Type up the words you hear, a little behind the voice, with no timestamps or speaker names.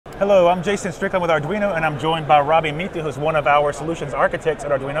Hello, I'm Jason Strickland with Arduino, and I'm joined by Robbie Mita, who's one of our solutions architects at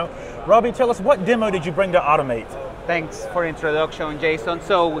Arduino. Robbie, tell us, what demo did you bring to Automate? Thanks for introduction, Jason.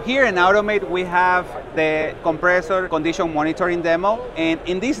 So here in Automate, we have the compressor condition monitoring demo. And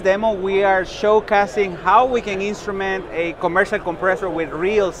in this demo, we are showcasing how we can instrument a commercial compressor with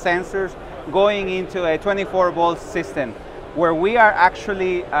real sensors going into a 24-volt system, where we are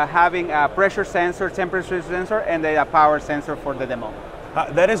actually having a pressure sensor, temperature sensor, and a power sensor for the demo.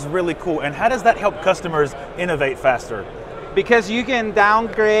 That is really cool. And how does that help customers innovate faster? Because you can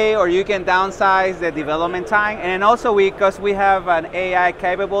downgrade or you can downsize the development time, and also because we have an AI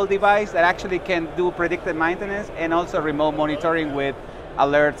capable device that actually can do predictive maintenance and also remote monitoring with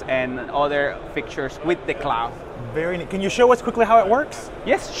alerts and other fixtures with the cloud. Very neat. Can you show us quickly how it works?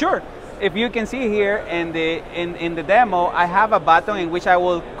 Yes, sure. If you can see here in the demo, I have a button in which I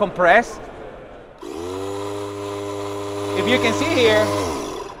will compress. If you can see here,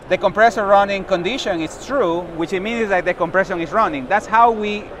 the compressor running condition is true, which it means that the compression is running. That's how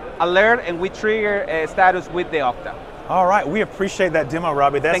we alert and we trigger a status with the Opta. All right, we appreciate that demo,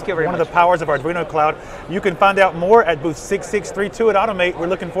 Robbie. That's Thank you very one much. of the powers of Arduino Cloud. You can find out more at booth 6632 at Automate. We're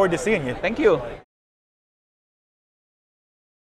looking forward to seeing you. Thank you.